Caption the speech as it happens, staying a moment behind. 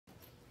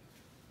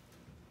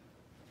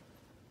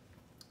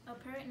A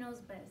parent knows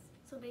best.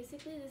 So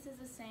basically this is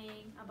a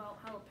saying about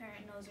how a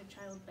parent knows their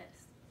child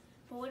best.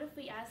 But what if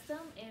we ask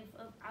them if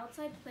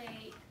outside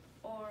play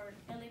or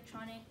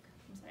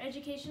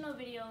educational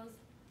videos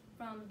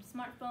from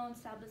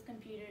smartphones, tablets,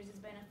 computers is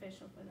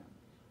beneficial for them?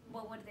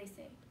 What would they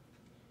say?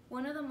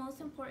 One of the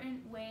most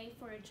important way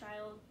for a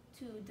child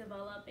to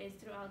develop is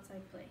through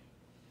outside play.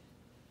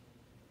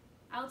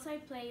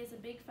 Outside play is a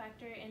big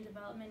factor in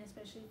development,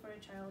 especially for a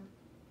child's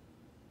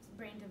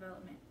brain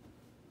development.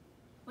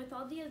 With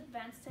all the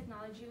advanced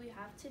technology we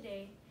have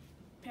today,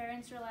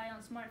 parents rely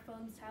on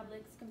smartphones,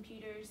 tablets,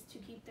 computers to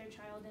keep their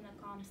child in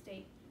a calm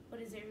state, but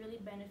is it really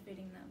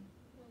benefiting them?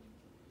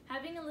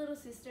 Having a little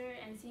sister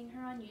and seeing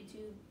her on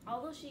YouTube,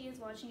 although she is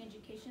watching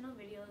educational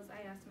videos,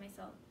 I asked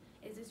myself,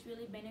 is this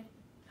really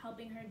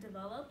helping her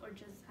develop or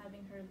just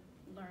having her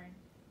learn?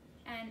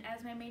 And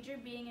as my major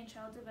being in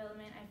child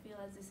development, I feel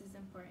as this is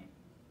important.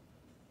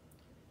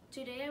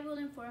 Today I will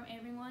inform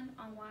everyone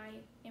on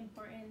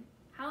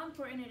how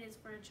important it is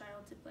for a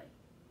child to play.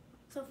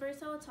 So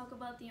first I will talk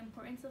about the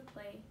importance of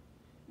play,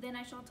 then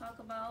I shall talk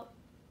about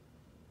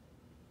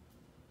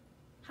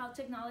how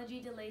technology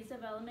delays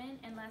development,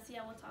 and lastly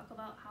I will talk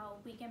about how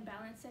we can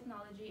balance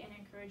technology and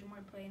encourage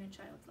more play in a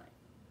child's life.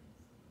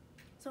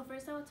 So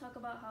first I will talk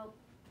about how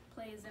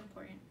play is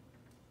important.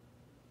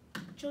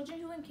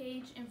 Children who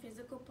engage in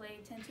physical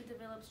play tend to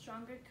develop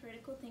stronger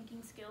critical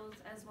thinking skills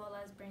as well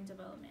as brain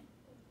development.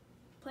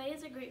 Play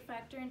is a great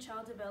factor in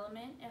child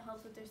development. It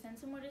helps with their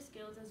sensomotor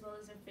skills as well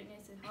as their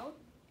fitness and health.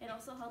 It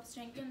also helps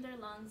strengthen their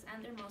lungs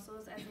and their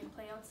muscles as they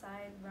play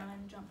outside,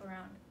 run, jump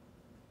around.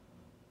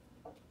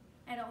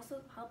 It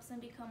also helps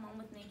them become one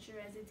with nature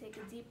as they take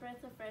a deep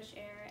breath of fresh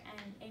air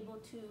and able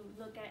to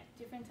look at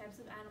different types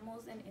of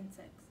animals and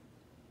insects.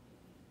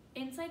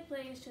 Inside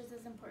play is just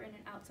as important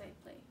as outside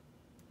play.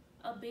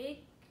 A big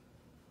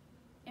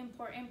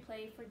important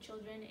play for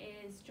children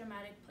is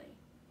dramatic play.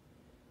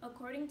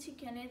 According to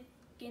Kenneth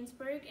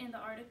Ginsburg in the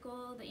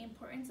article, The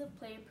Importance of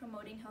Play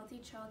Promoting Healthy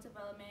Child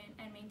Development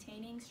and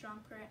Maintaining Strong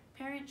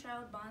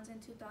Parent-Child Bonds in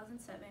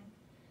 2007,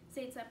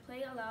 states that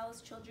play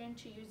allows children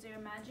to use their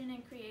imagine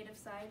and creative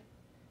side,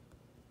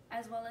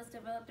 as well as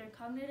develop their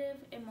cognitive,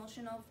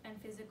 emotional,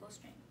 and physical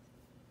strength.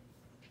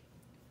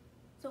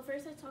 So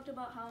first I talked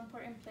about how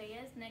important play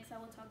is. Next I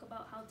will talk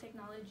about how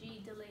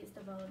technology delays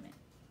development.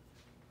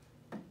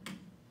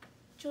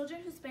 Children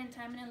who spend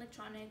time in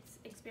electronics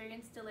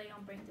experience delay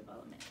on brain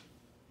development.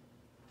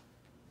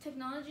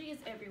 Technology is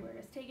everywhere.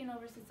 It's taken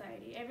over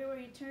society. Everywhere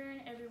you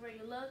turn, everywhere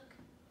you look,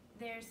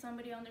 there's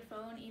somebody on their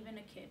phone, even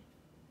a kid.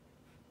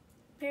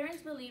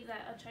 Parents believe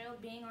that a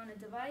child being on a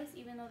device,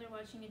 even though they're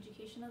watching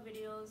educational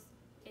videos,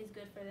 is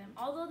good for them.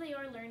 Although they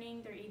are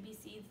learning their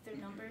ABCs, their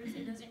numbers,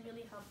 it doesn't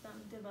really help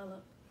them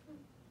develop.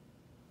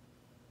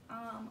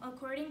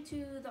 According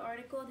to the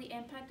article, The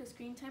Impact of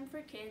Screen Time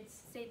for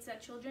Kids states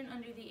that children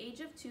under the age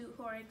of 2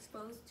 who are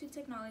exposed to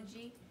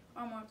technology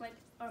are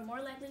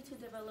more likely to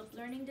develop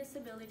learning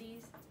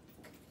disabilities,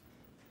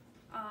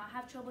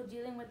 have trouble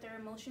dealing with their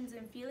emotions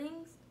and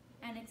feelings,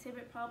 and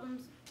exhibit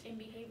problems in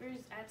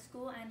behaviors at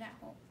school and at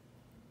home.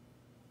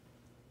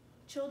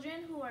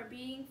 Children who are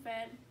being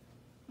fed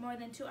more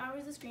than 2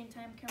 hours of screen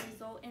time can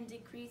result in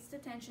decreased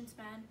attention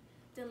span,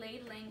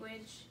 delayed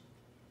language,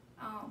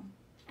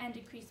 and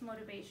decreased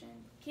motivation.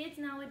 Kids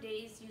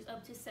nowadays use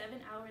up to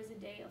 7 hours a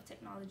day of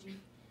technology.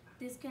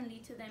 This can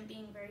lead to them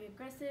being very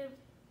aggressive,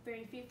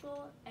 very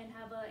fearful, and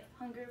have a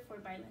hunger for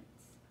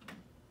violence.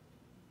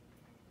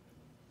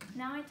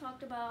 Now I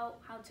talked about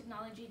how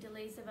technology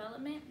delays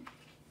development.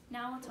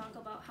 Now I'll talk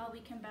about how we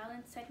can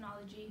balance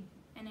technology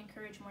and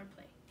encourage more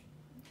play.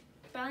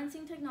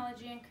 Balancing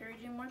technology and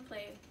encouraging more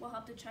play will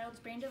help the child's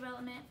brain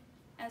development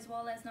as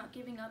well as not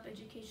giving up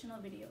educational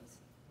videos.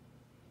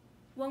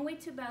 One way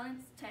to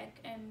balance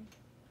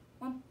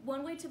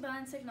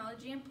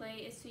technology and play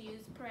is to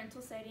use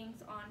parental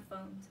settings on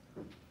phones,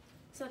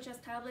 such as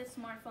tablets,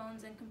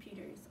 smartphones, and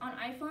computers. On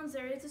iPhones,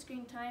 there is a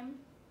screen time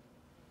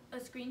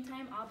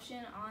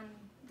option on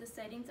the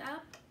settings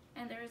app,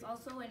 and there is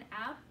also an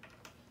app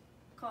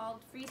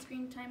called Free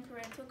Screen Time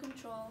Parental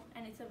Control,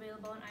 and it's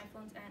available on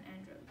iPhones and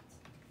Androids.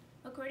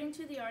 According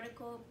to the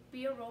article,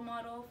 Be a Role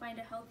Model, Find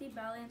a Healthy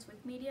Balance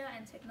with Media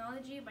and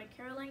Technology by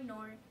Caroline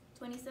Knorr,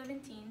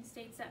 2017,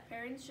 states that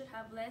parents should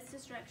have less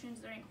distractions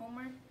during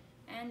homework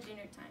and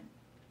dinner time.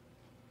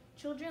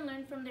 Children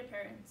learn from their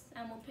parents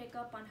and will pick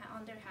up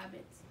on their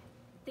habits.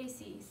 They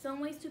see some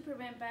ways to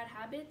prevent bad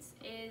habits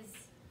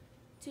is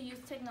to use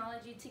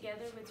technology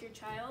together with your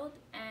child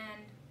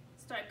and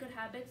start good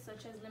habits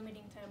such as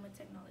limiting time with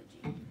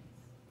technology.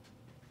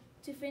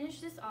 To finish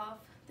this off,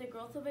 the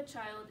growth of a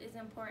child is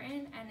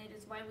important and it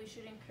is why we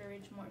should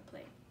encourage more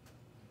play.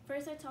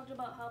 First, I talked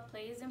about how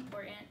play is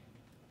important.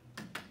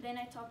 Then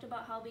I talked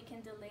about how we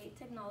can delay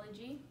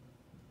technology.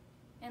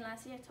 And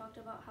lastly, I talked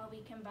about how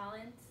we can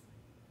balance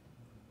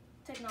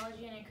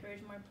technology and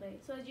encourage more play.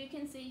 So as you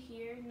can see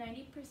here,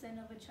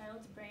 90% of a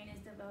child's brain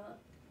is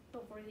developed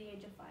before the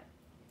age of 5.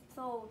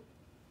 So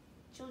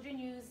children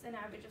use an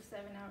average of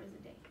 7 hours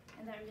a day,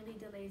 and that really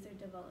delays their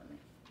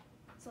development.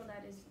 So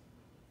that is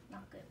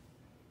not good.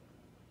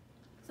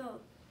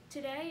 So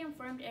today I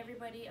informed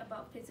everybody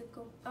about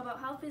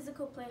how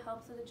physical play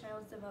helps with a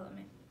child's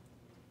development.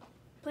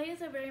 Play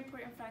is a very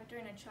important factor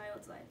in a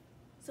child's life.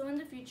 So in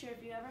the future,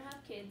 if you ever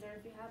have kids or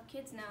if you have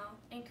kids now,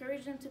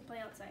 encourage them to play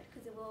outside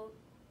because it will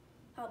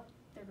help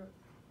their growth.